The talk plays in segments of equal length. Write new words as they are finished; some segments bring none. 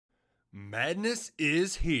Madness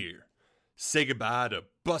is here. Say goodbye to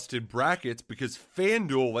busted brackets because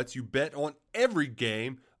FanDuel lets you bet on every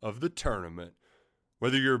game of the tournament.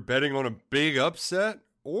 Whether you're betting on a big upset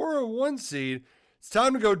or a one seed, it's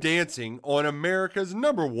time to go dancing on America's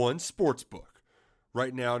 #1 sportsbook.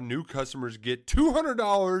 Right now, new customers get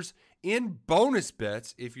 $200 in bonus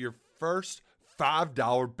bets if your first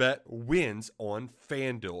 $5 bet wins on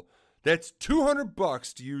FanDuel. That's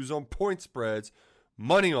 $200 to use on point spreads,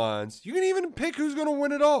 money lines. You can even pick who's going to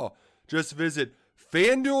win it all. Just visit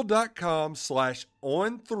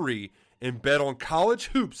FanDuel.com/on3 and bet on college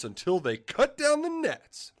hoops until they cut down the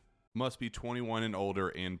nets. Must be 21 and older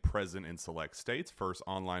and present in select states. First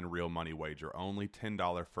online real money wager only.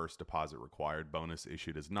 $10 first deposit required. Bonus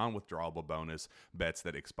issued as non-withdrawable bonus. Bets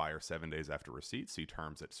that expire 7 days after receipt. See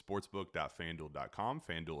terms at sportsbook.fanduel.com.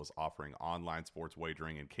 FanDuel is offering online sports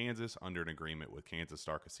wagering in Kansas under an agreement with Kansas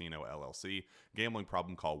Star Casino, LLC. Gambling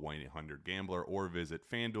problem? Call 1-800-GAMBLER or visit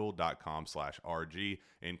fanduel.com/RG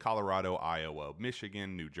in Colorado, Iowa,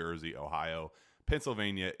 Michigan, New Jersey, Ohio,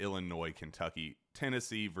 Pennsylvania, Illinois, Kentucky,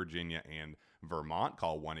 Tennessee, Virginia, and Vermont.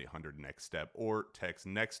 Call 1-800-NEXT-STEP or text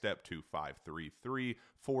NEXT-STEP to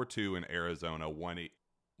 53342 in Arizona,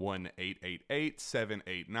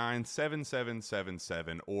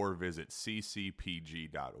 1-888-789-7777 or visit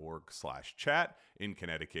ccpg.org/chat. In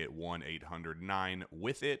Connecticut,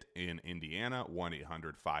 1-800-9-WITH-IT. In Indiana,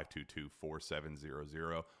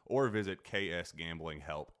 1-800-522-4700 or visit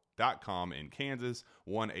ksgamblinghelp.com. In Kansas,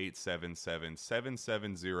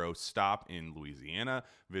 1-877-770-STOP in Louisiana.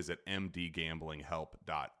 Visit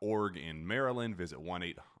mdgamblinghelp.org in Maryland. Visit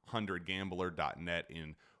 1-800-gambler.net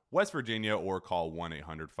in West Virginia or call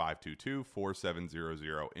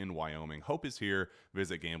 1-800-522-4700 in Wyoming. Hope is here.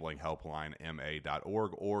 Visit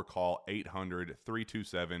gamblinghelplinema.org or call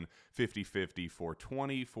 800-327-5050 for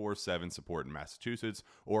 24/7 support in Massachusetts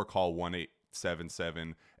or call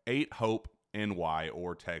 1-877-8-HOPE NY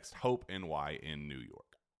or text Hope NY in New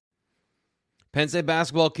York. Penn State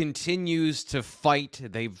basketball continues to fight.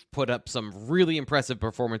 They've put up some really impressive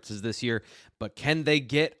performances this year, but can they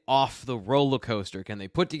get off the roller coaster? Can they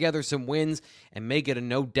put together some wins and make it a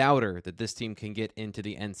no-doubter that this team can get into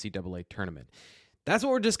the NCAA tournament? That's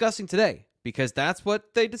what we're discussing today, because that's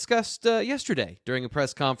what they discussed yesterday during a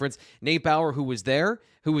press conference. Nate Bauer, who was there,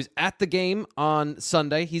 who was at the game on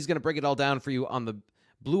Sunday, he's going to break it all down for you on the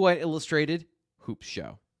Blue White Illustrated Hoops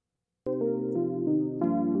Show.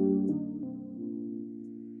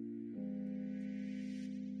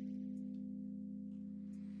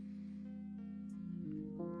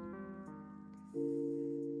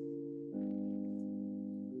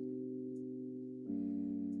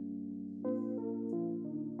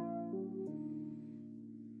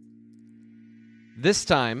 This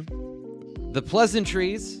time, the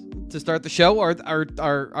pleasantries to start the show are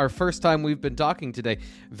our first time we've been talking today.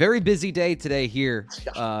 Very busy day today here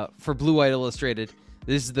for Blue White Illustrated.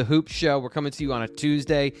 This is the Hoop Show. We're coming to you on a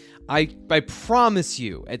Tuesday. I promise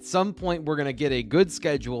you, at some point we're going to get a good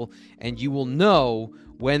schedule, and you will know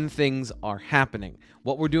when things are happening.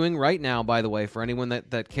 What we're doing right now, by the way, for anyone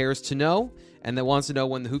that cares to know and that wants to know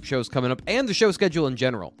when the Hoop Show is coming up, and the show schedule in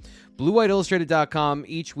general, BlueWhiteIllustrated.com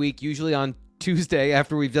each week, usually on Tuesday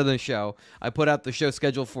after we've done the show, I put out the show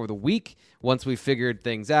schedule for the week once we've figured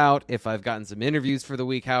things out, if I've gotten some interviews for the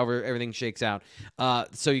week, however everything shakes out.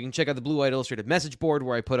 So you can check out the Blue White Illustrated message board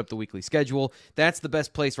where I put up the weekly schedule. That's the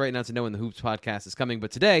best place right now to know when the Hoops podcast is coming.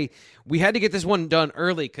 But today, we had to get this one done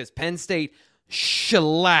early because Penn State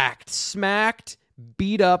smacked,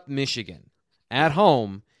 beat up Michigan at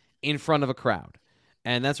home in front of a crowd.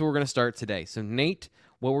 And that's where we're going to start today. So, Nate,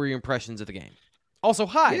 what were your impressions of the game? Also,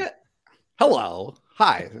 hi. Yeah. Hello.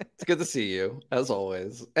 Hi. It's good to see you, as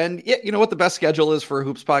always. And yeah, you know what the best schedule is for a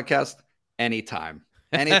Hoops podcast? Anytime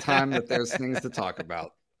that there's things to talk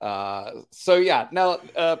about. Penn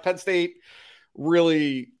State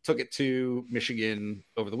really took it to Michigan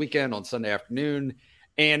over the weekend on Sunday afternoon.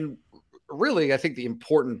 And really, I think the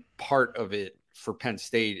important part of it for Penn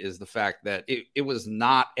State is the fact that it was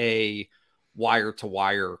not a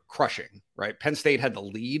wire-to-wire crushing, right? Penn State had the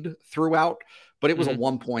lead throughout, but it was a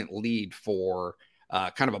 1-point lead for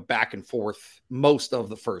kind of a back and forth most of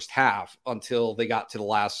the first half until they got to the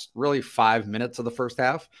last really 5 minutes of the first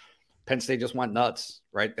half. Penn State just went nuts,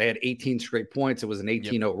 right? They had 18 straight points. It was an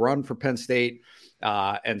 18-0 run for Penn State.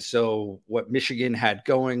 And so what Michigan had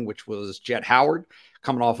going, which was Jet Howard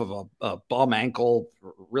coming off of a bum ankle,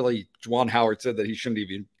 really Juwan Howard said that he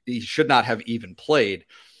should not have even played.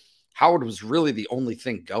 Howard was really the only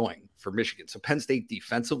thing going for Michigan. So Penn State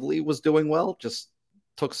defensively was doing well, just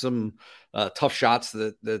took some tough shots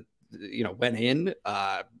that went in.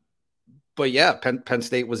 But but yeah, Penn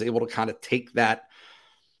State was able to kind of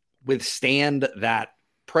withstand that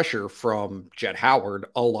pressure from Jett Howard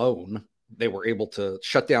alone. They were able to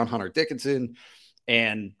shut down Hunter Dickinson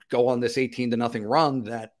and go on this 18-0 run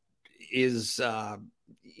that is,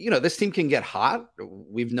 this team can get hot.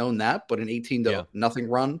 We've known that, but an 18-0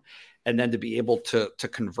 run, and then to be able to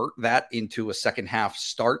convert that into a second half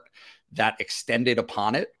start that extended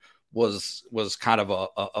upon it was kind of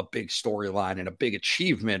a big storyline and a big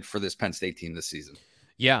achievement for this Penn State team this season.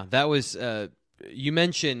 Yeah, that was you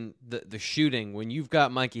mentioned the shooting. When you've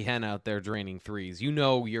got Mikey Henn out there draining threes,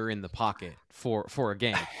 you're in the pocket for a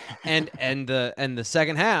game. and the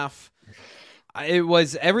second half, it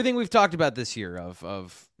was everything we've talked about this year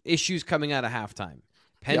of issues coming out of halftime.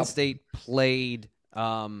 Penn State played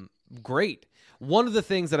great. One of the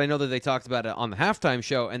things that I know that they talked about on the halftime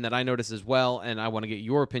show and that I noticed as well, and I want to get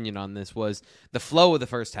your opinion on this, was the flow of the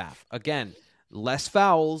first half. Again, less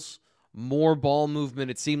fouls, more ball movement.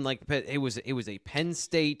 It seemed like it was a Penn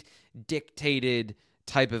State dictated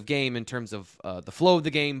type of game in terms of the flow of the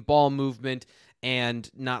game, ball movement, and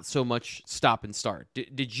not so much stop and start.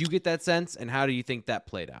 Did you get that sense, and how do you think that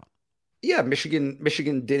played out? Yeah,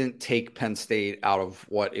 Michigan didn't take Penn State out of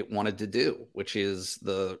what it wanted to do, which is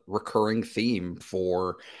the recurring theme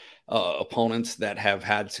for opponents that have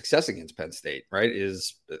had success against Penn State, right?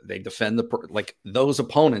 Is they defend those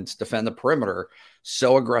opponents defend the perimeter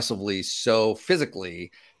so aggressively, so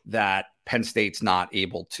physically that Penn State's not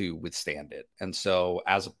able to withstand it. And so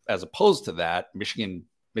as opposed to that, Michigan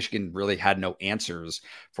really had no answers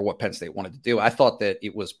for what Penn State wanted to do. I thought that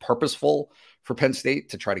it was purposeful for Penn State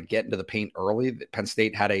to try to get into the paint early. Penn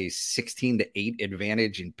State had a 16-8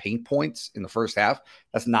 advantage in paint points in the first half.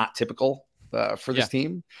 That's not typical for this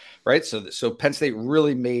team, right? So Penn State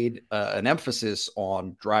really made an emphasis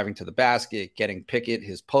on driving to the basket, getting Pickett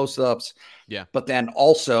his post-ups, but then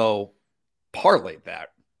also parlayed that,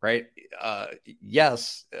 right?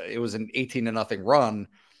 Yes, it was an 18-0 run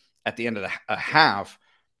at the end of the half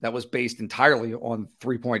that was based entirely on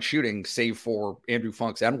 3-point shooting, save for Andrew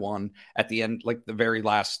Funk's N1 at the end, like the very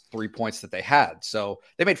last 3 points that they had. So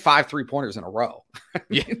they made 5 3-pointers in a row.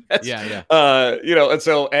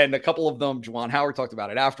 And a couple of them, Juwan Howard talked about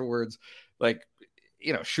it afterwards,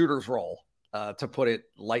 shooters roll, to put it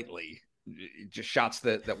lightly. Just shots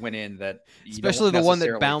that went in that, especially the one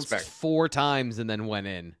that bounced 4 times and then went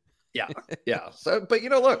in. Yeah. So, but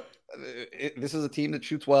look, this is a team that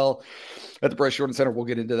shoots well at the Bryce Jordan Center. We'll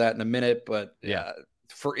get into that in a minute, but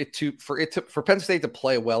for Penn State to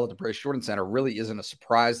play well at the Bryce Jordan Center really isn't a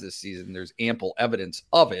surprise this season. There's ample evidence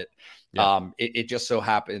of it. It just so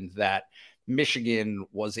happened that Michigan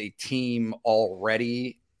was a team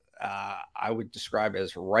already, I would describe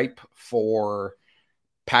as ripe for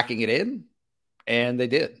packing it in, and they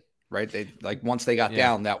did. Right? They once they got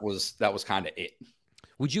down, that was kind of it.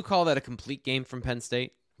 Would you call that a complete game from Penn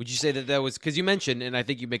State? Would you say that was, because you mentioned, and I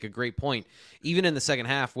think you make a great point, even in the second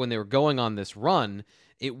half when they were going on this run,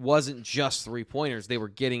 it wasn't just 3-pointers. They were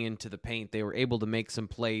getting into the paint. They were able to make some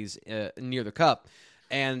plays near the cup,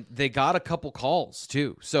 and they got a couple calls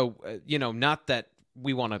too. So, not that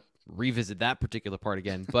we want to revisit that particular part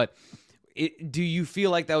again, but do you feel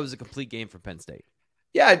like that was a complete game for Penn State?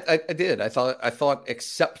 Yeah, I did. I thought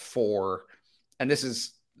except for, and this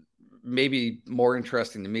is maybe more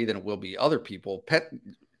interesting to me than it will be other people,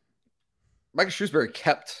 Michael Shrewsbury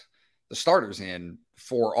kept the starters in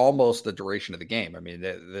for almost the duration of the game. I mean,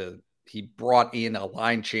 he brought in a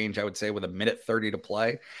line change, I would say, with 1:30 to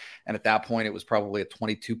play. And at that point, it was probably a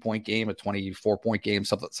 22-point game, a 24-point game,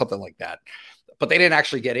 something like that. But they didn't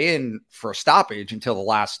actually get in for a stoppage until the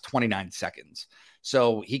last 29 seconds.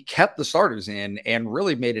 So he kept the starters in and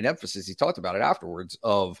really made an emphasis. He talked about it afterwards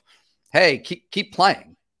of, hey, keep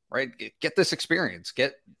playing, right? Get this experience,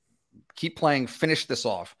 keep playing, finish this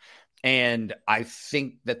off. And I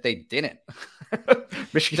think that they didn't.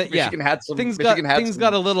 Michigan had some things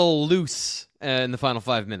got a little loose in the final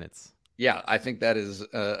 5 minutes. Yeah, I think that is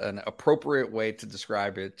an appropriate way to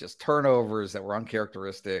describe it. Just turnovers that were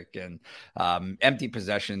uncharacteristic and empty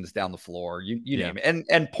possessions down the floor. You name it,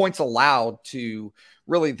 and points allowed to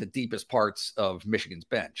really the deepest parts of Michigan's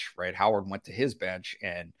bench. Right, Howard went to his bench,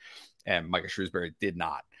 and Micah Shrewsbury did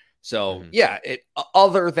not. So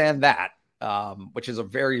other than that. Which is a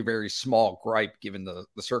very, very small gripe given the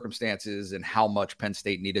circumstances and how much Penn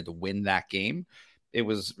State needed to win that game. It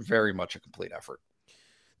was very much a complete effort.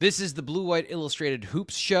 This is the Blue White Illustrated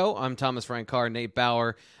Hoops Show. I'm Thomas Frank Carr, Nate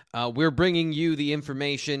Bauer. We're bringing you the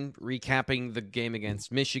information, recapping the game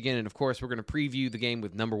against Michigan, and of course, we're going to preview the game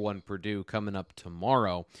with number 1 Purdue coming up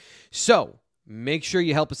tomorrow. So, Make sure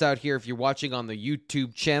you help us out here if you're watching on the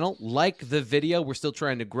YouTube channel. Like the video. We're still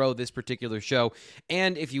trying to grow this particular show.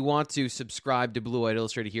 And if you want to subscribe to Blue White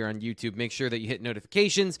Illustrated here on YouTube, make sure that you hit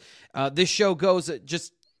notifications. This show goes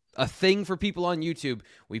just a thing for people on YouTube.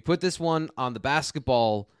 We put this one on the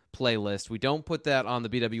basketball playlist. We don't put that on the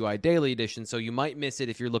BWI Daily Edition, so you might miss it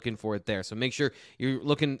if you're looking for it there. So make sure you're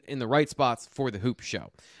looking in the right spots for the Hoop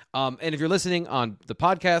Show. And if you're listening on the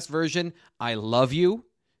podcast version, I love you.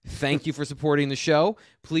 Thank you for supporting the show.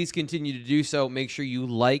 Please continue to do so. Make sure you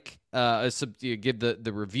like, give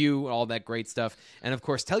the review, all that great stuff. And, of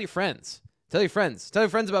course, tell your friends. Tell your friends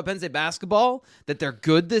about Penn State basketball, that they're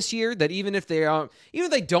good this year, that even if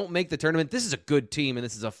they don't make the tournament, this is a good team and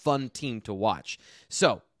this is a fun team to watch.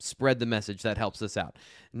 So spread the message. That helps us out.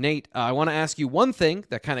 Nate, I want to ask you one thing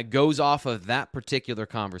that kind of goes off of that particular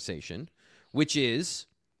conversation, which is,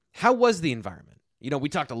 how was the environment? We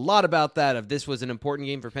talked a lot about that, if this was an important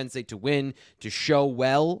game for Penn State to win, to show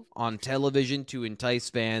well on television, to entice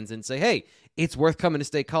fans and say, hey, it's worth coming to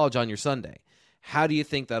State College on your Sunday. How do you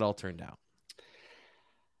think that all turned out?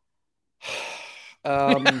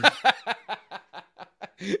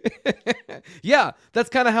 Yeah,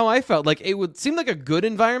 that's kind of how I felt. Like, it would seem like a good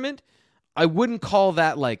environment. I wouldn't call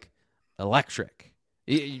that like electric.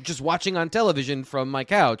 Just watching on television from my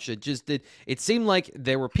couch, it seemed like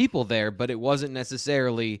there were people there, but it wasn't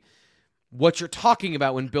necessarily what you're talking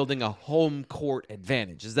about when building a home court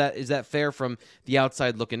advantage. Is that fair from the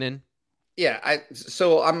outside looking in? Yeah,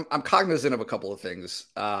 so I'm cognizant of a couple of things.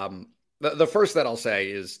 The first that I'll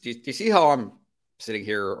say is, do you see how I'm sitting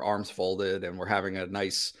here, arms folded, and we're having a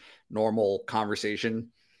nice, normal conversation?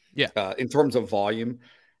 Yeah. In terms of volume,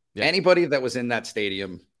 yeah. Anybody that was in that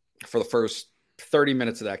stadium for the first 30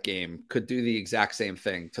 minutes of that game could do the exact same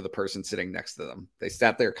thing to the person sitting next to them. They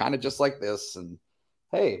sat there kind of just like this, and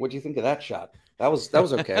hey, what do you think of that shot? That was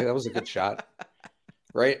okay. That was a good shot.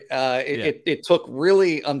 Right. It took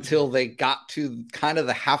really until they got to kind of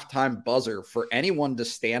the halftime buzzer for anyone to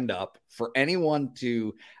stand up, for anyone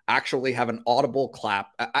to actually have an audible clap.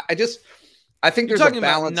 I think there's a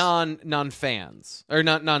balance. About non-fans or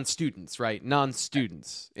not non-students, right?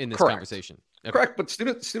 Non-students in this Correct. Conversation. Okay. Correct. But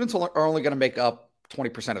students are only going to make up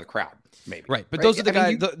 20% of the crowd, maybe. Right. But those are the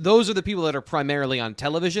guys, those are the people that are primarily on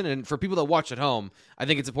television. And for people that watch at home, I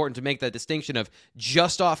think it's important to make that distinction of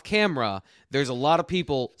just off camera. There's a lot of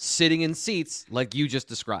people sitting in seats like you just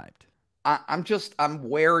described. I'm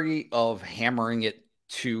wary of hammering it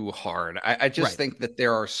too hard. I just think that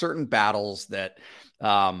there are certain battles that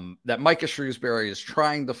Micah Shrewsbury is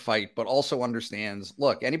trying to fight, but also understands,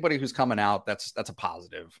 look, anybody who's coming out, that's a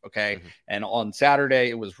positive. Okay. Mm-hmm. And on Saturday,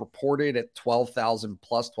 it was reported at 12,000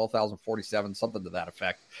 plus 12,047, something to that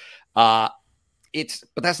effect. But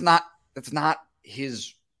that's not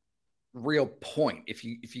his real point. If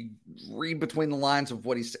you read between the lines of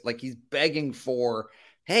what he's begging for,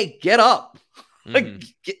 hey, get up,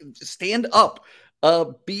 stand up.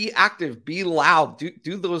 Be active, be loud,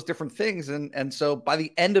 do those different things. And so by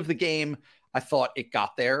the end of the game, I thought it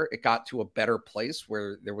got there. It got to a better place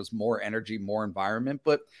where there was more energy, more environment.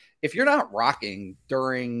 But if you're not rocking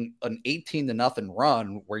during an 18-0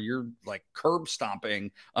 run where you're like curb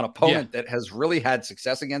stomping an opponent that has really had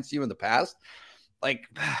success against you in the past,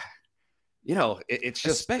 it's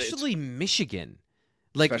just... Especially Michigan.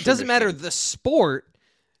 Like, it doesn't matter the sport,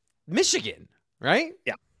 Michigan, right?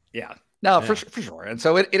 Yeah. No, for sure. And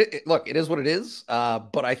so it is what it is.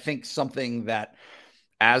 But I think something that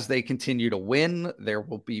as they continue to win, there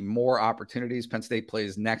will be more opportunities. Penn State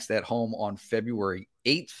plays next at home on February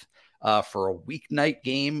 8th for a weeknight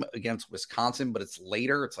game against Wisconsin, but it's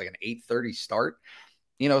later. It's like an 8:30 start.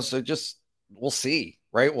 So just we'll see,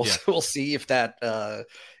 right? We'll see if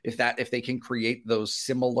they can create those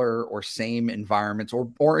similar or same environments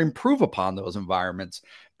or improve upon those environments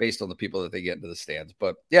based on the people that they get into the stands.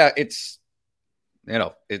 But yeah, it's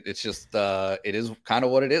just it is kind of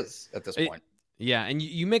what it is at this point. Yeah, and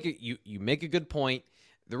you make a good point.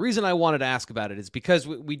 The reason I wanted to ask about it is because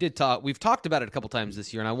we've talked about it a couple times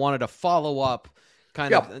this year, and I wanted to follow up,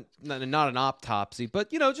 of not an autopsy, but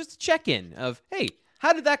just a check in of, hey,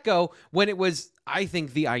 how did that go when it was, I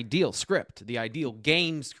think, the ideal script, the ideal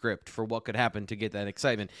game script for what could happen to get that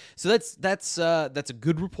excitement. So that's a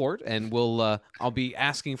good report, and I'll be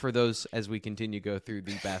asking for those as we continue to go through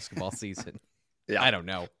the basketball season. Yeah. I don't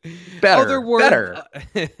know. Better.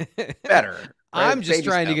 I'm just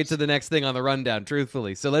trying to get to the next thing on the rundown,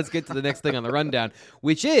 truthfully. So let's get to the next thing on the rundown,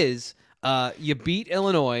 which is you beat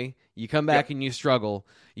Illinois, you come back and you struggle,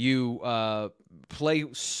 you play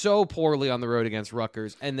so poorly on the road against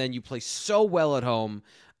Rutgers, and then you play so well at home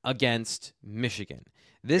against Michigan.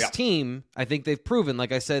 This team, I think they've proven,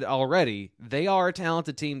 like I said already, they are a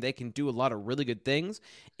talented team. They can do a lot of really good things.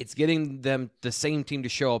 It's getting them the same team to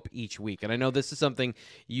show up each week. And I know this is something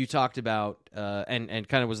you talked about and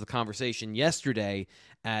kind of was the conversation yesterday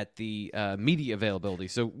at the media availability.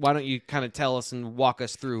 So why don't you kind of tell us and walk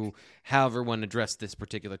us through how everyone addressed this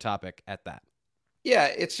particular topic at that?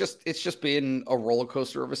 Yeah, it's just been a roller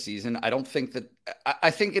coaster of a season. I think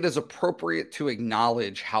it is appropriate to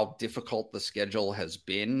acknowledge how difficult the schedule has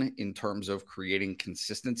been in terms of creating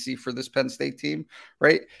consistency for this Penn State team,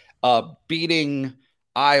 right? Beating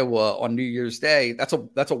Iowa on New Year's Day, that's a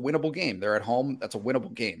winnable game. They're at home, that's a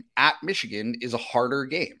winnable game. At Michigan is a harder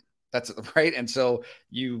game. That's right. And so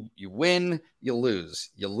you win, you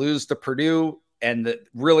lose to Purdue, and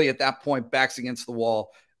really at that point, backs against the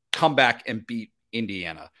wall, come back and beat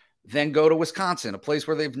Indiana, then go to Wisconsin, a place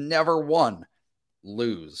where they've never won,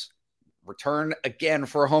 lose, return again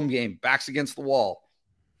for a home game, backs against the wall,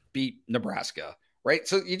 beat Nebraska, right?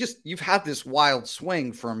 So you've had this wild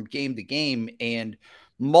swing from game to game, and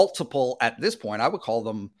multiple, at this point, I would call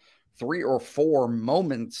them 3 or 4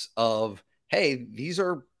 moments of, hey, these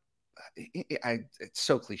are, it's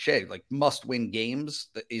so cliche, like must-win games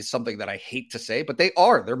is something that I hate to say, but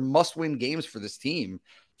they're must-win games for this team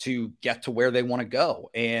to get to where they want to go.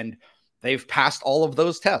 And they've passed all of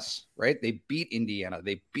those tests, right? They beat Indiana,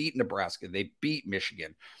 they beat Nebraska, they beat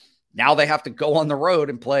Michigan. Now they have to go on the road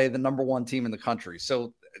and play the number 1 team in the country.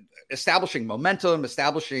 So establishing momentum,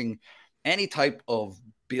 establishing any type of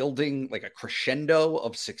building, like a crescendo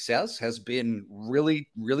of success, has been really,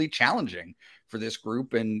 really challenging for this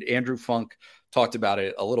group. And Andrew Funk talked about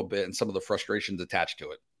it a little bit and some of the frustrations attached to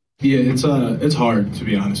it. Yeah, it's hard, to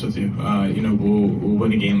be honest with you. We'll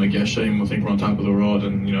win a game like yesterday and we'll think we're on top of the world,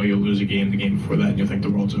 and you'll lose a game the game before that and you'll think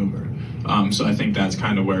the world's over. So I think that's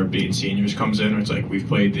kind of where being seniors comes in. Where it's like, we've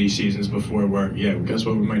played these seasons before where, yeah, guess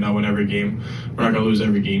what, we might not win every game. We're not going to lose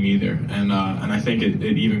every game either. And I think it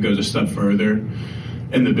even goes a step further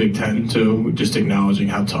in the Big Ten too, just acknowledging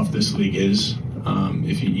how tough this league is.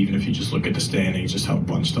 Even if you just look at the standings, just how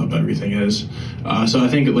bunched up everything is. So I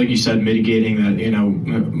think, like you said, mitigating that,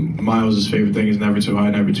 Miles' favorite thing is never too high,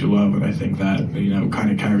 never too low. And I think that,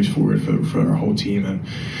 kind of carries forward for our whole team, and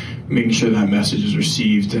making sure that message is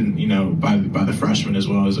received and, by the freshmen as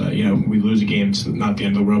well as, we lose a game, it's not the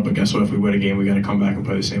end of the world, but guess what? If we win a game, we got to come back and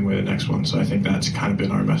play the same way the next one. So I think that's kind of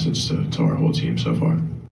been our message to our whole team so far.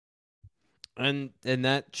 And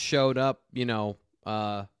that showed up,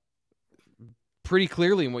 pretty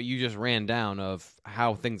clearly in what you just ran down of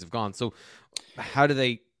how things have gone. So how do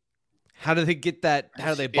they get that? How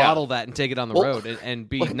do they bottle that and take it on the road and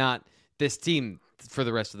be not this team for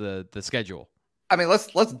the rest of the schedule? I mean,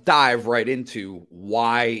 let's dive right into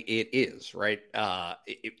why it is, right.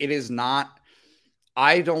 It is not,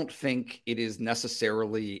 I don't think it is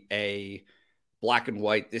necessarily a black and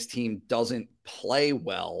white, this team doesn't play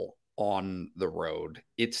well on the road.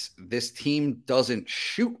 It's this team doesn't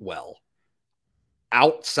shoot well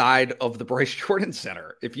outside of the Bryce Jordan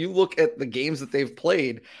Center. If you look at the games that they've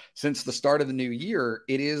played since the start of the new year,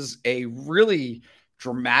 it is a really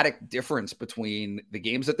dramatic difference between the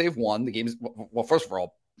games that they've won, well, first of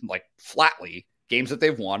all, like flatly, games that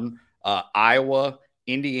they've won, Iowa,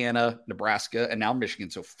 Indiana, Nebraska, and now Michigan.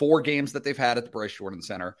 So 4 games that they've had at the Bryce Jordan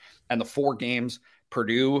Center, and the 4 games,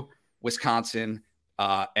 Purdue, Wisconsin,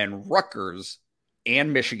 and Rutgers,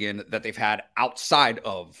 and Michigan, that they've had outside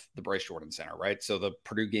of the Bryce Jordan Center, right? So the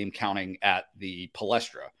Purdue game counting at the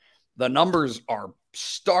Palestra. The numbers are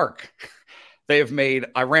stark. They have made,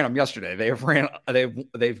 I ran them yesterday.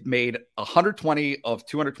 They've made 120 of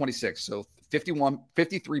 226. So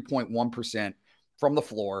 53.1% from the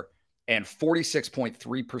floor and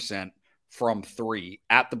 46.3% from 3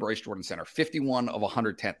 at the Bryce Jordan Center. 51 of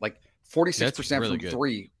 110, like 46% really from good.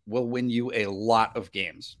 3 will win you a lot of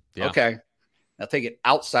games. Yeah. Okay. Now take it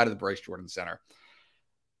outside of the Bryce Jordan Center.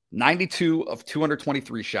 92 of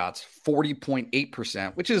 223 shots,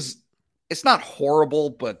 40.8%, which is, it's not horrible,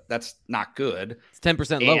 but that's not good. It's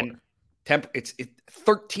 10% lower. It's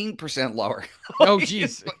 13% lower. Oh,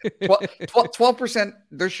 geez. 12%.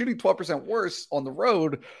 They're shooting 12% worse on the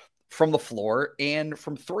road from the floor. And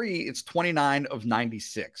from 3, it's 29 of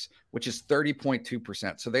 96, which is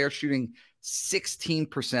 30.2%. So they are shooting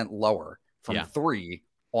 16% lower from 3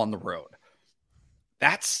 on the road.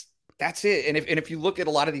 That's it. And if you look at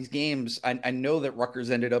a lot of these games, I know that Rutgers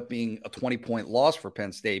ended up being a 20-point loss for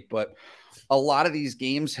Penn State, but a lot of these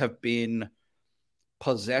games have been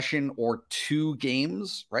possession or 2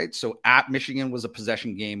 games, right? So at Michigan was a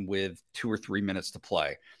possession game with 2 or 3 minutes to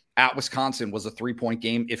play. At Wisconsin was a 3-point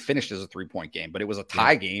game. It finished as a 3-point game, but it was a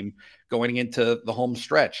tie game going into the home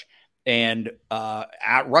stretch. And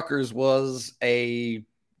at Rutgers was a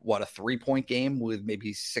 3-point game with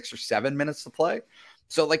maybe 6 or 7 minutes to play.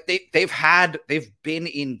 So like they've been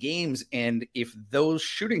in games, and if those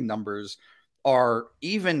shooting numbers are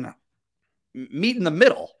even meet in the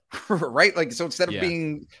middle, right? Like, so instead of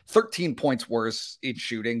being 13 points worse in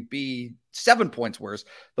shooting, be 7 points worse.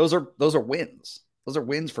 Those are wins. Those are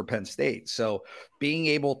wins for Penn State. So being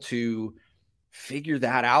able to figure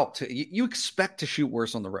that out, you expect to shoot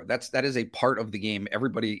worse on the road. That is a part of the game.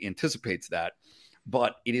 Everybody anticipates that,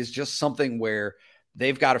 but it is just something where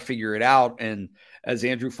they've got to figure it out. And as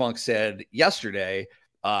Andrew Funk said yesterday,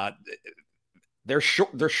 they're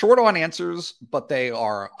short on answers, but they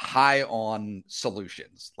are high on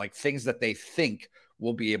solutions, like things that they think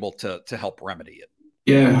will be able to help remedy it.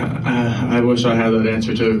 Yeah, I wish I had that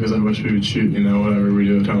answer too, because I wish we would shoot, whatever we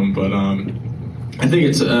do at home. But I think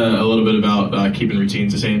it's a little bit about keeping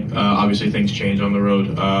routines the same. Obviously, things change on the road,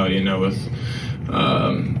 with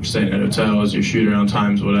staying at hotels, your shoot around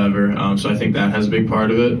times, whatever. So I think that has a big part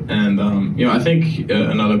of it. And, I think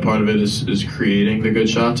another part of it is creating the good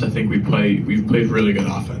shots. I think we've played really good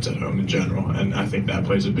offense at home in general. And I think that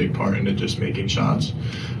plays a big part into just making shots.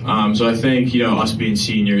 So I think, us being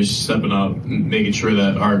seniors, stepping up, making sure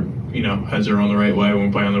that our, heads are on the right way when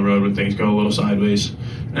we play on the road when things go a little sideways,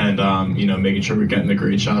 and, making sure we're getting the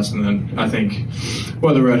great shots. And then I think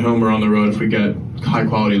whether we're at home or on the road, if we get high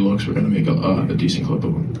quality looks, we're going to make a decent clip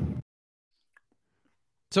of them.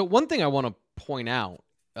 So one thing I want to point out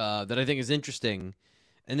that I think is interesting,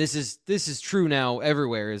 and this is true now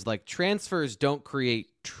everywhere, is like transfers don't create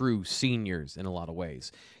true seniors in a lot of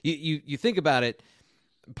ways. You think about it,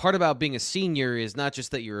 part about being a senior is not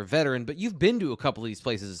just that you're a veteran, but you've been to a couple of these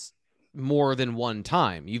places more than one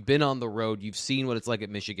time. You've been on the road. You've seen what it's like at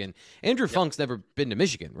Michigan. Andrew Funk's never been to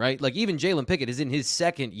Michigan, right? Like even Jalen Pickett is in his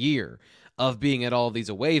second year of being at all these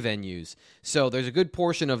away venues. So there's a good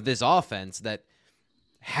portion of this offense that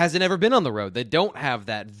hasn't ever been on the road, that don't have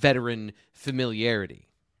that veteran familiarity.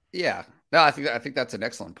 Yeah. No, I think that's an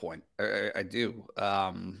excellent point. I do.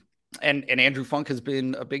 And Andrew Funk has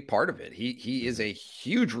been a big part of it. He is a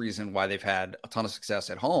huge reason why they've had a ton of success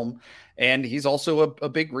at home. And he's also a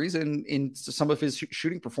big reason in some of his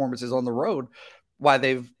shooting performances on the road, why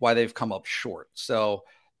they've come up short. So,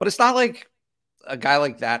 but it's not like a guy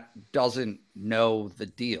like that doesn't know the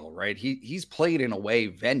deal, right? He's played in away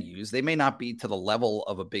venues. They may not be to the level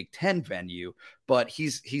of a Big Ten venue, but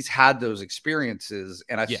he's had those experiences.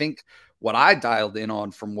 And I think what I dialed in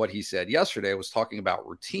on from what he said yesterday was talking about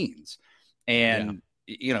routines, and,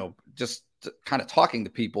 just kind of talking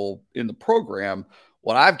to people in the program.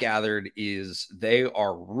 What I've gathered is they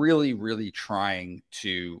are really, really trying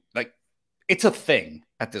to, like, it's a thing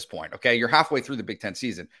at this point. Okay. You're halfway through the Big Ten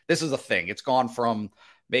season. This is a thing. It's gone from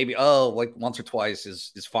maybe, like once or twice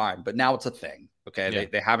is fine, but now it's a thing. Okay. Yeah.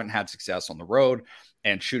 They haven't had success on the road,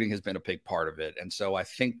 and shooting has been a big part of it. And so I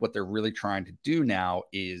think what they're really trying to do now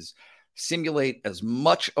is simulate as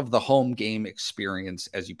much of the home game experience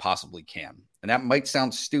as you possibly can. And that might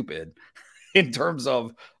sound stupid in terms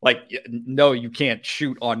of like, no, you can't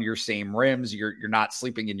shoot on your same rims. You're not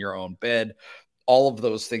sleeping in your own bed, all of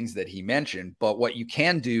those things that he mentioned. But what you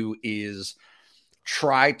can do is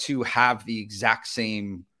try to have the exact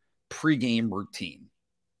same pregame routine,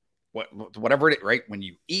 whatever it is, right? When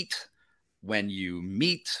you eat, when you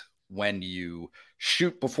meet, when you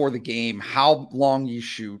shoot before the game, how long you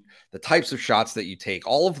shoot, the types of shots that you take,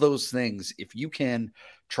 all of those things. If you can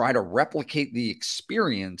try to replicate the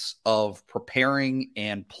experience of preparing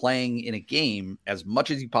and playing in a game as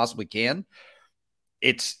much as you possibly can,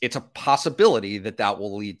 it's a possibility that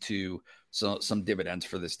will lead to some dividends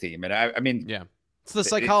for this team. And I mean, yeah, it's the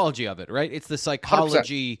psychology of it, right? It's the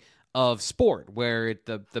psychology 100%. Of sport, where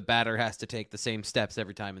the batter has to take the same steps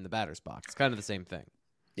every time in the batter's box. It's kind of the same thing.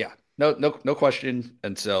 Yeah, no question.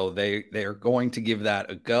 And so they are going to give that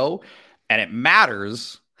a go, and it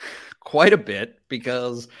matters quite a bit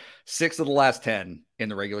because 6 of the last 10 in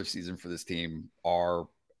the regular season for this team are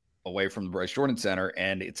away from the Bryce Jordan Center,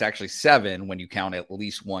 and it's actually 7 when you count at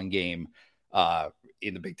least one game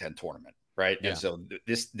in the Big Ten tournament, right? Yeah. And so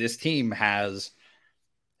this team has.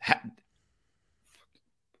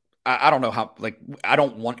 I don't know how, like, I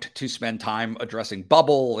don't want to spend time addressing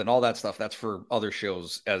bubble and all that stuff. That's for other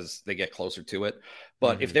shows as they get closer to it.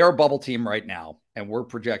 But if they're a bubble team right now and we're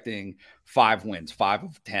projecting 5 wins, 5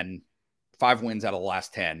 wins out of the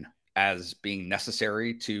last 10 as being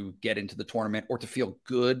necessary to get into the tournament or to feel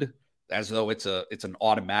good as though it's an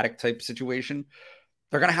automatic type situation,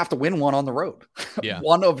 they're going to have to win one on the road. Yeah.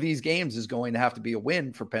 One of these games is going to have to be a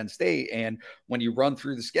win for Penn State. And when you run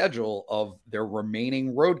through the schedule of their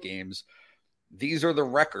remaining road games, these are the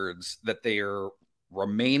records that they are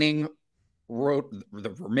remaining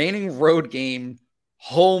road game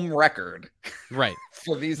home record right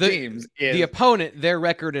for these teams is the opponent, their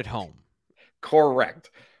record at home. Correct.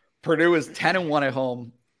 Purdue is 10-1 at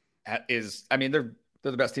home. They're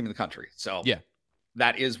the best team in the country. So yeah,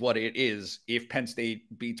 that is what it is. If Penn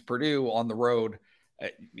State beats Purdue on the road,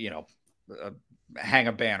 hang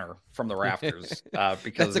a banner from the rafters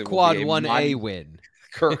because that's a quad 1A win.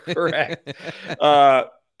 Correct.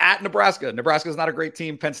 At Nebraska. Nebraska is not a great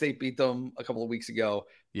team. Penn State beat them a couple of weeks ago,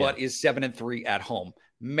 but is 7-3 at home.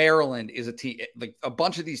 Maryland is a team. Like a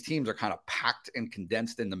bunch of these teams are kind of packed and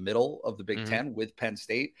condensed in the middle of the Big Ten with Penn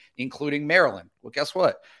State, including Maryland. Well, guess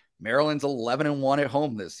what? Maryland's 11-1 at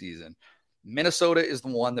home this season. Minnesota is the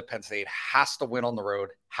one that Penn State has to win on the road,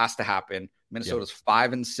 has to happen. Minnesota's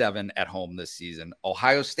 5-7 at home this season.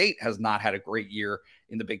 Ohio State has not had a great year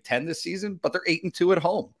in the Big Ten this season, but they're 8-2 at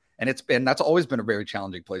home. And that's always been a very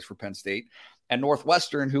challenging place for Penn State. And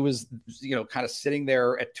Northwestern, who is, kind of sitting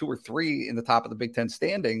there at 2 or 3 in the top of the Big Ten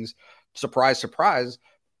standings, surprise, surprise.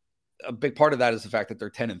 A big part of that is the fact that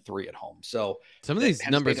they're 10-3 at home. So some of these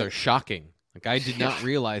numbers are shocking. Like I did not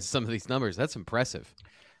realize some of these numbers. That's impressive.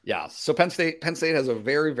 Yeah. So Penn State has a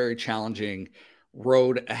very, very challenging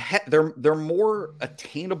road ahead. They're more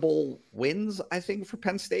attainable wins, I think, for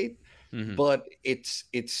Penn State. But it's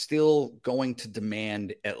still going to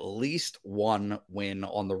demand at least one win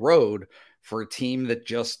on the road for a team that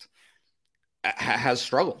just has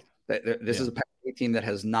struggled. This is a Penn State team that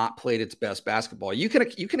has not played its best basketball. You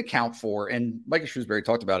can account for, and Micah Shrewsbury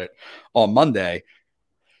talked about it on Monday.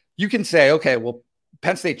 You can say, okay, well,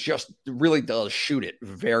 Penn State just really does shoot it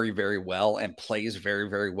very, very well and plays very,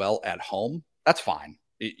 very well at home. That's fine.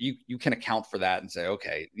 You can account for that and say,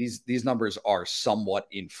 okay, these numbers are somewhat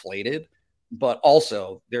inflated, but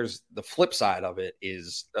also there's the flip side of it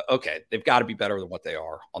is, okay, they've got to be better than what they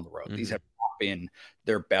are on the road. These have not been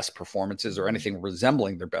their best performances or anything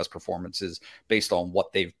resembling their best performances based on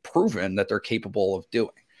what they've proven that they're capable of doing.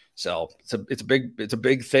 So it's a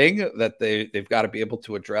big thing that they've got to be able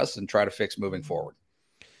to address and try to fix moving forward.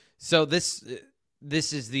 So this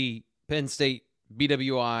is the Penn State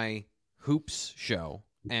BWI Hoops show,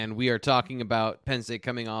 and we are talking about Penn State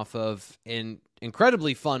coming off of an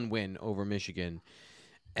incredibly fun win over Michigan,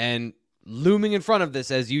 and looming in front of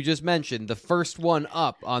this, as you just mentioned, the first one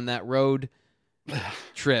up on that road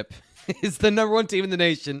trip is the number 1 team in the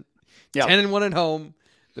nation, 10-1 at home,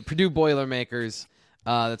 the Purdue Boilermakers.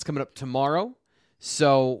 That's coming up tomorrow.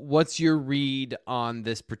 So what's your read on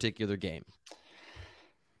this particular game?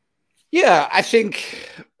 Yeah, I think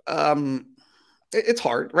it's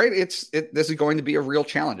hard, right? This is going to be a real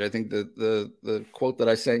challenge. I think the quote that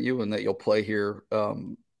I sent you and that you'll play here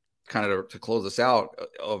kind of to close us out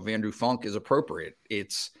of Andrew Funk is appropriate.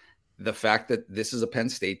 It's the fact that this is a Penn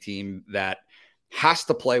State team that has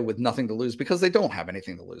to play with nothing to lose because they don't have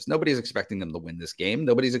anything to lose. Nobody's expecting them to win this game.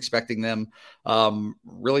 Nobody's expecting them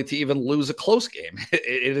really to even lose a close game.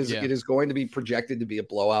 It is going to be projected to be a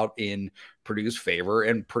blowout in Purdue's favor,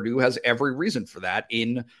 and Purdue has every reason for that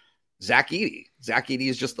in Zach Edey. Zach Edey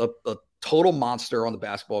is just a total monster on the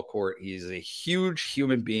basketball court. He's a huge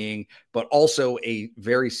human being, but also a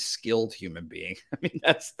very skilled human being. I mean,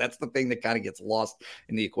 that's the thing that kind of gets lost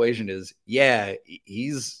in the equation is,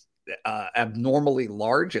 he's abnormally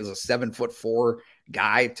large as a 7'4"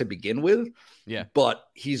 guy to begin with. Yeah. But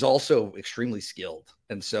he's also extremely skilled.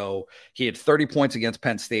 And so he had 30 points against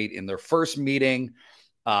Penn State in their first meeting,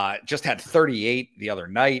 just had 38 the other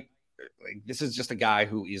night. This is just a guy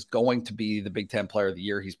who is going to be the Big Ten Player of the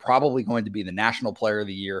Year. He's probably going to be the National Player of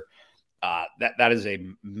the Year. That is a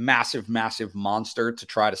massive, massive monster to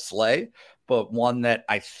try to slay, but one that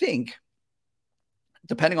I think,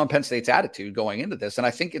 depending on Penn State's attitude going into this, and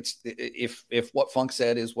I think it's if what Funk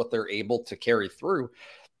said is what they're able to carry through,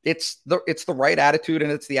 it's the right attitude,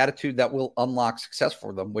 and it's the attitude that will unlock success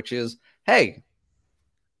for them, which is, hey,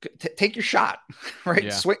 take your shot, right?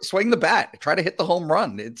 Yeah. Swing the bat, try to hit the home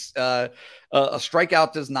run. It's a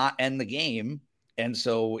strikeout does not end the game, and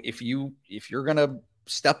so if you're gonna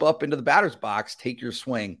step up into the batter's box, take your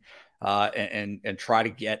swing, and try to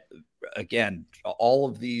get again all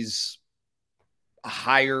of these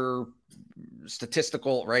higher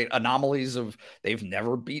statistical anomalies of they've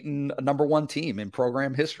never beaten a number 1 team in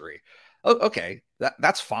program history. Okay,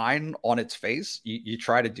 that's fine on its face. You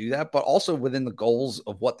try to do that, but also within the goals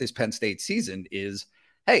of what this Penn State season is,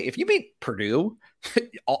 hey, if you beat Purdue,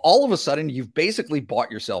 all of a sudden you've basically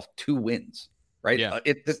bought yourself 2 wins, right? Yeah.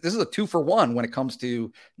 This is a 2-for-1 when it comes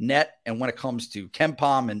to net and when it comes to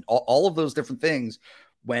KenPom and all of those different things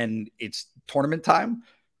when it's tournament time.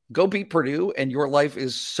 Go beat Purdue, and your life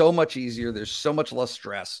is so much easier. There's so much less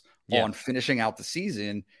stress on finishing out the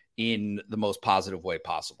season in the most positive way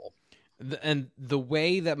possible. And the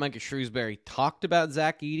way that Micah Shrewsbury talked about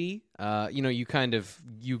Zach Edey,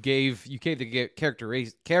 you gave the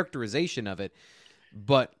characterization of it,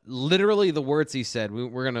 but literally the words he said,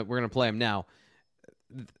 we're gonna play him now.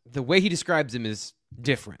 The way he describes him is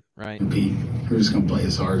different, right? We're just gonna play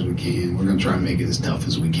as hard as we can. We're gonna try and make it as tough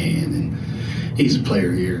as we can. And he's a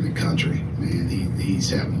player here in the country, man. He's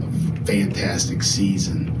having a fantastic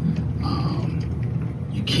season.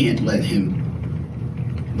 You can't let him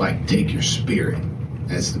take your spirit.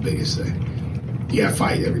 That's the biggest thing. You gotta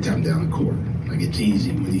fight every time down the court. It's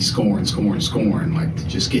easy when he's scoring, to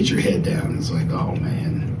just get your head down. It's like, oh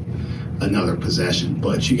man, another possession.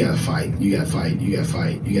 But you gotta fight. You gotta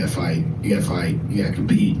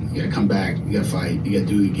compete. You gotta come back. You gotta fight. You gotta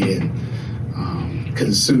do it again. Because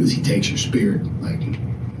as soon as he takes your spirit,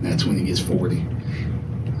 that's when he gets 40.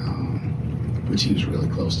 Which he was really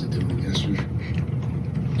close to doing yesterday.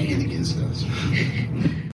 And against us.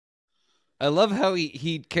 I love how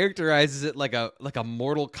he characterizes it like a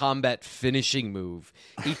Mortal Kombat finishing move.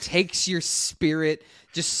 He takes your spirit,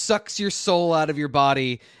 just sucks your soul out of your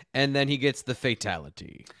body, and then he gets the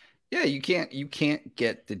fatality. Yeah, you can't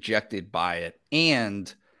get dejected by it.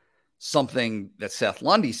 And something that Seth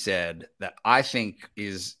Lundy said that I think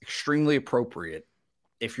is extremely appropriate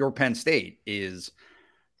if you're Penn State is,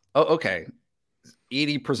 okay,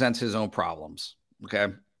 Edey presents his own problems, okay?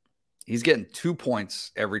 He's getting 2 points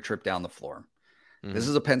every trip down the floor. Mm-hmm. This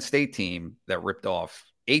is a Penn State team that ripped off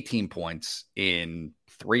 18 points in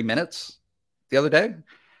 3 minutes the other day.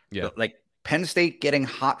 Yeah. Penn State getting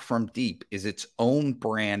hot from deep is its own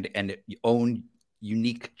brand and its own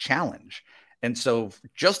unique challenge. And so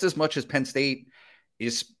just as much as Penn State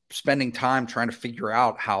is spending time trying to figure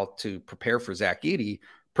out how to prepare for Zach Edey,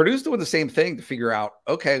 Purdue's doing the same thing to figure out,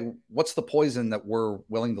 okay, what's the poison that we're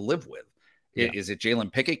willing to live with? Yeah. Is it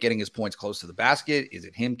Jalen Pickett getting his points close to the basket? Is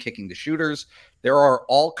it him kicking the shooters? There are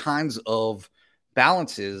all kinds of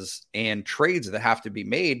balances and trades that have to be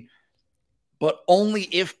made, but only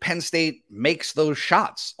if Penn State makes those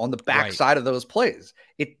shots on the backside of those plays.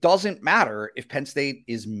 It doesn't matter if Penn State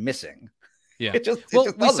is missing. Yeah.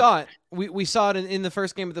 We saw it. We saw it in the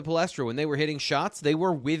first game of the Palestra when they were hitting shots. They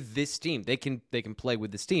were with this team. They can play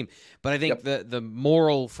with this team. But I think the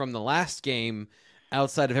moral from the last game,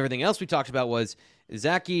 outside of everything else we talked about, was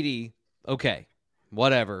Zach Edey. Okay,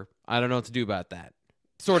 whatever. I don't know what to do about that.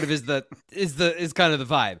 Sort of is kind of the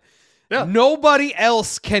vibe. Yeah. Nobody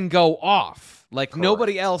else can go off. Correct.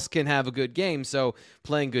 Nobody else can have a good game. So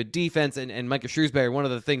playing good defense and Micah Shrewsbury, one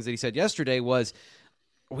of the things that he said yesterday was,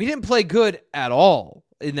 we didn't play good at all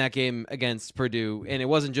in that game against Purdue, and it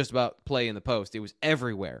wasn't just about play in the post. It was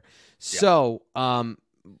everywhere. Yeah. So how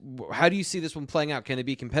do you see this one playing out? Can they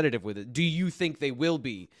be competitive with it? Do you think they will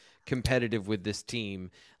be competitive with this team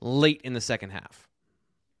late in the second half?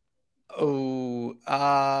 No.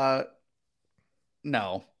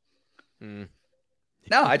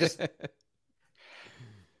 No, I just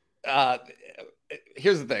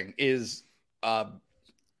here's the thing is,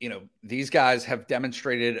 these guys have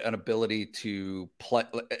demonstrated an ability to play.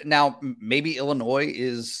 Now, maybe Illinois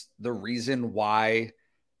is the reason why,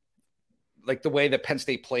 the way that Penn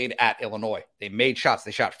State played at Illinois. They made shots. They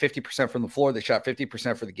shot 50% from the floor. They shot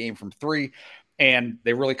 50% for the game from three. And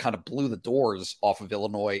they really kind of blew the doors off of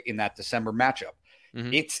Illinois in that December matchup.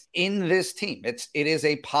 Mm-hmm. It's in this team. It is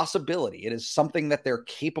a possibility. It is something that they're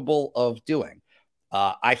capable of doing.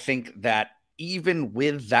 I think that even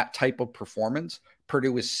with that type of performance,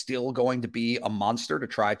 Purdue is still going to be a monster to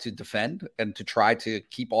try to defend and to try to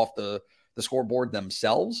keep off the scoreboard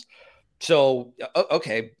themselves. So,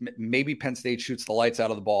 okay, maybe Penn State shoots the lights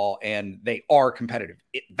out of the ball and they are competitive.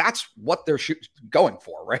 That's what they're going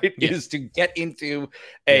for, right? Yeah. Is to get into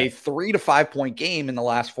a 3 to 5 point game in the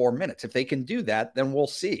last 4 minutes. If they can do that, then we'll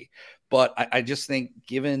see. But I just think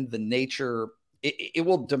given the nature, it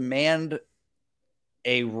will demand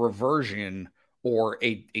a reversion or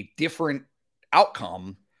a different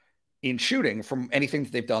outcome in shooting from anything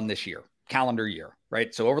that they've done this year, calendar year,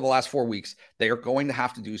 right? So over the last 4 weeks, they are going to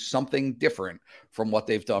have to do something different from what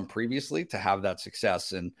they've done previously to have that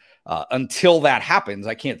success. And until that happens,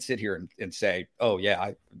 I can't sit here and say, oh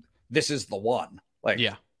yeah, this is the one.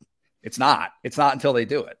 It's not until they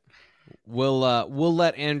do it. We'll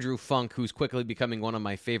let Andrew Funk, who's quickly becoming one of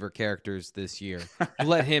my favorite characters this year,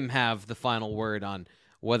 let him have the final word on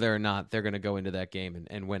whether or not they're going to go into that game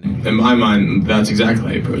and win it. In my mind, that's exactly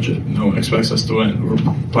how you approach it. No one expects us to win. We're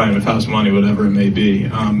playing with house money, whatever it may be.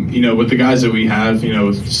 With the guys that we have,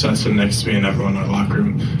 with Seth next to me and everyone in our locker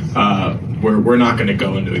room, we're not going to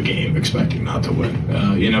go into a game expecting not to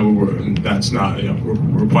win. That's not,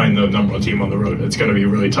 we're playing the number one team on the road. It's going to be a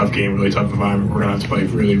really tough game, really tough environment. We're going to have to play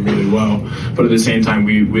really, really well. But at the same time,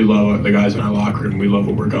 we love the guys in our locker room. We love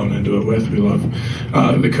what we're going into it with. We love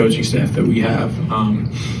the coaching staff that we have.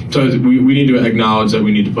 So we need to acknowledge that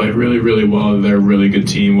we need to play really, really well. They're a really good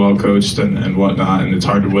team, well coached and whatnot, and it's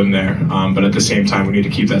hard to win there. But at the same time, we need to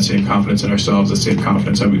keep that same confidence in ourselves, the same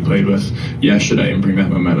confidence that we played with yesterday, and bring that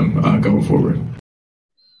momentum going forward.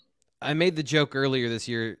 I made the joke earlier this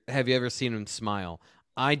year, have you ever seen him smile?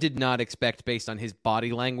 I did not expect, based on his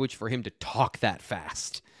body language, for him to talk that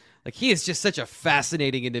fast. Like, he is just such a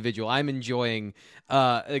fascinating individual. I'm enjoying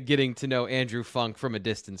getting to know Andrew Funk from a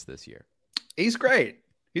distance this year. He's great.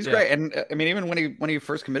 He's great. And I mean, even when he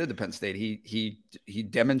first committed to Penn State, he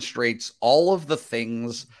demonstrates all of the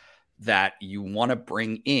things that you want to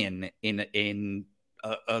bring in a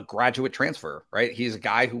graduate transfer, right? He's a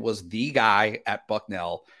guy who was the guy at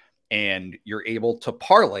Bucknell, and you're able to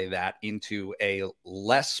parlay that into a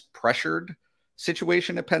less pressured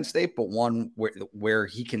situation at Penn State, but one where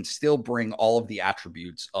he can still bring all of the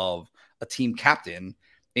attributes of a team captain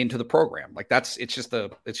into the program. Like, it's just a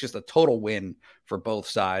total win for both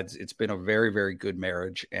sides. It's been a very, very good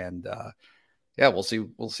marriage, and we'll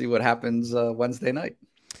see what happens Wednesday night.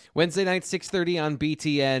 Wednesday night, 6:30 on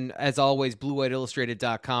BTN. As always,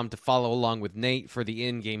 BlueWhiteIllustrated.com to follow along with Nate for the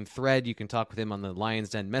in-game thread. You can talk with him on the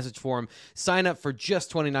Lions Den message forum. Sign up for just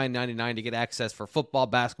 $29.99 to get access for football,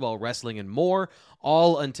 basketball, wrestling, and more,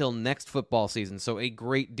 all until next football season. So a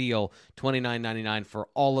great deal, $29.99 for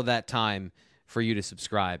all of that time for you to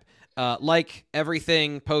subscribe. Like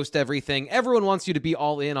everything, post everything. Everyone wants you to be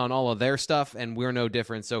all in on all of their stuff, and we're no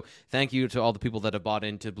different. So thank you to all the people that have bought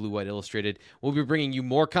into Blue White Illustrated. We'll be bringing you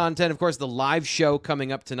more content. Of course, the live show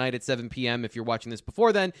coming up tonight at 7 p.m. If you're watching this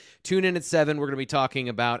before then, tune in at 7. We're going to be talking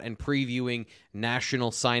about and previewing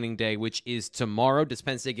National Signing Day, which is tomorrow. Does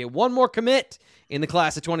Penn State get one more commit in the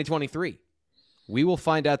class of 2023? We will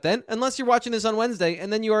find out then, unless you're watching this on Wednesday,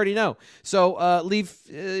 and then you already know. So leave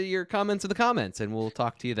your comments in the comments, and we'll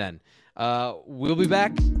talk to you then. We'll be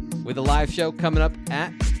back with a live show coming up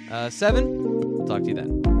at 7. We'll talk to you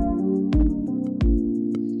then.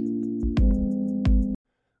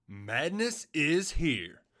 Madness is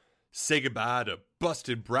here. Say goodbye to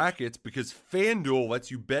busted brackets because FanDuel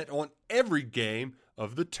lets you bet on every game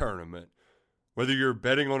of the tournament. Whether you're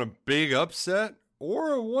betting on a big upset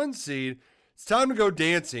or a 1 seed, it's time to go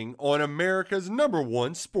dancing on America's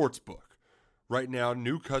 #1 sportsbook. Right now,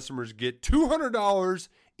 new customers get $200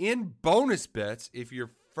 in bonus bets if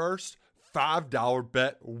your first $5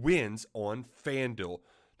 bet wins on FanDuel.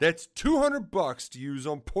 That's $200 to use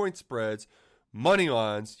on point spreads, money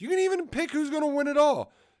lines. You can even pick who's going to win it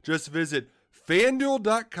all. Just visit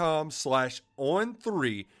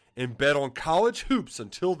FanDuel.com/on3 and bet on college hoops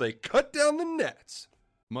until they cut down the nets.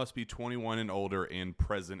 Must be 21 and older and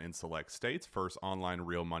present in select states. First online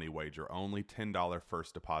real money wager only. $10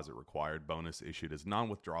 first deposit required. Bonus issued as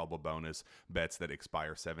non-withdrawable bonus. Bets that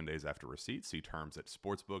expire 7 days after receipt. See terms at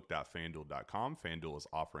sportsbook.fanduel.com. FanDuel is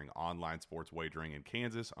offering online sports wagering in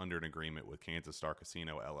Kansas under an agreement with Kansas Star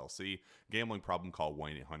Casino LLC. Gambling problem? Call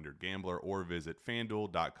 1-800-GAMBLER or visit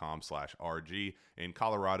fanduel.com/RG. In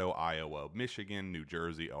Colorado, Iowa, Michigan, New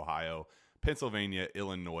Jersey, Ohio, Pennsylvania,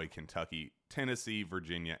 Illinois, Kentucky, Tennessee,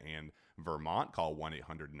 Virginia, and Vermont. Call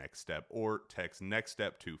 1-800-NEXT-STEP or text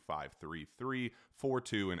NEXT-STEP to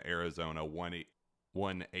 53342. In Arizona,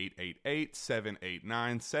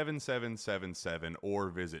 1-888-789-7777 or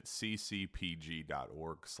visit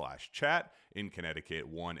ccpg.org/chat. In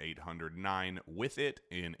Connecticut, 1-800-9-WITH-IT.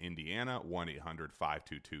 In Indiana,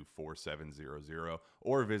 1-800-522-4700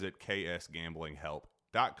 or visit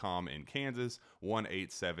ksgamblinghelp.com. In Kansas,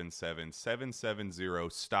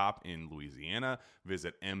 1-877-770-STOP. In Louisiana,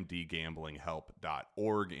 visit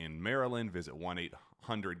mdgamblinghelp.org. In Maryland, visit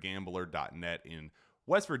 1-800-gambler.net. In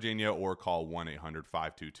West Virginia, or call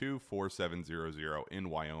 1-800-522-4700. In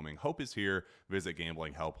Wyoming, hope is here. Visit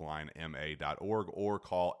gamblinghelplinema.org or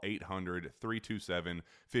call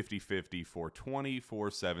 800-327-5050 for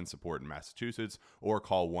 24/7 support in Massachusetts, or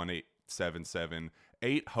call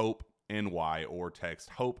 1-877-8-HOPE NY or text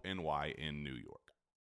HOPE NY in New York.